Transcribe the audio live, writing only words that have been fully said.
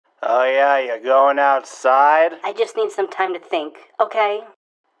Oh yeah, you going outside? I just need some time to think, okay?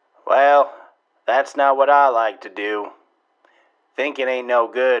 Well, that's not what I like to do. Thinking ain't no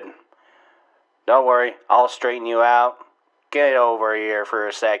good. Don't worry, I'll straighten you out. Get over here for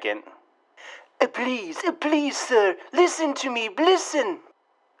a second. Please, sir, listen to me, listen.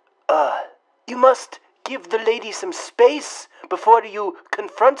 You must give the lady some space before you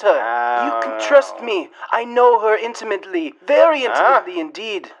confront her. You can trust me. I know her intimately, very intimately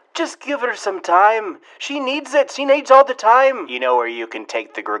indeed. Just give her some time. She needs it. She needs all the time. You know where you can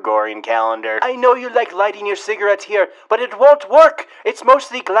take the Gregorian calendar? I know you like lighting your cigarette here, but it won't work. It's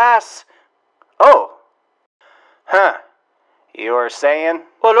mostly glass. Oh. Huh. You were saying?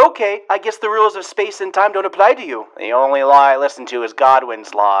 Well, okay. I guess the rules of space and time don't apply to you. The only law I listen to is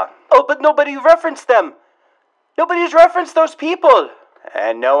Godwin's law. Oh, but nobody referenced them. Nobody's referenced those people.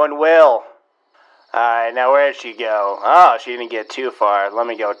 And no one will. Alright, now where'd she go? Oh, she didn't get too far. Let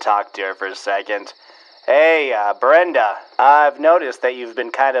me go talk to her for a second. Hey, Brenda, I've noticed that you've been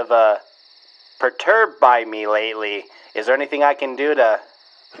kind of, perturbed by me lately. Is there anything I can do to...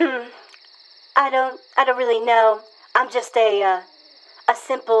 I don't really know. I'm just a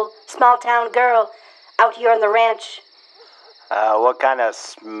simple small-town girl out here on the ranch. What kind of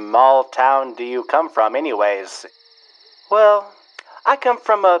small town do you come from anyways? Well, I come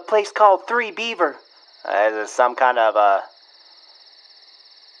from a place called Three Beaver. Is it some kind of a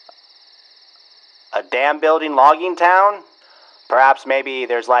dam building logging town? Perhaps maybe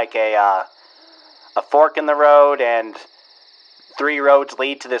there's like a fork in the road and 3 roads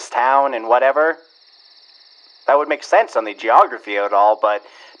lead to this town and whatever? That would make sense on the geography of it all, but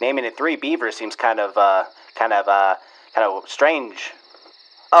naming it Three Beavers seems kind of strange.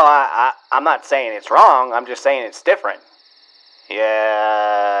 Oh, I'm not saying it's wrong. I'm just saying it's different.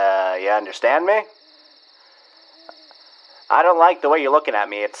 Yeah, you understand me? I don't like the way you're looking at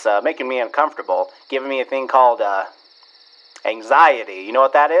me. It's making me uncomfortable. Giving me a thing called anxiety. You know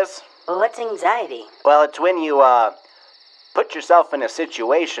what that is? What's anxiety? Well, it's when you put yourself in a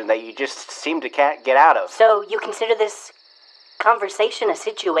situation that you just seem to can't get out of. So you consider this conversation a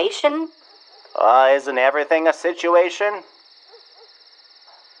situation? Isn't everything a situation?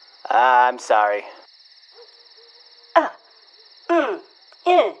 I'm sorry.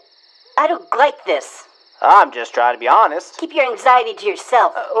 I don't like this. I'm just trying to be honest. Keep your anxiety to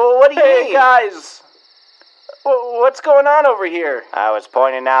yourself. What do you mean? Hey, guys. What's going on over here? I was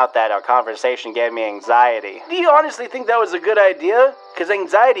pointing out that our conversation gave me anxiety. Do you honestly think that was a good idea? Because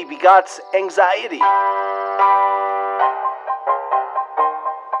anxiety begots anxiety.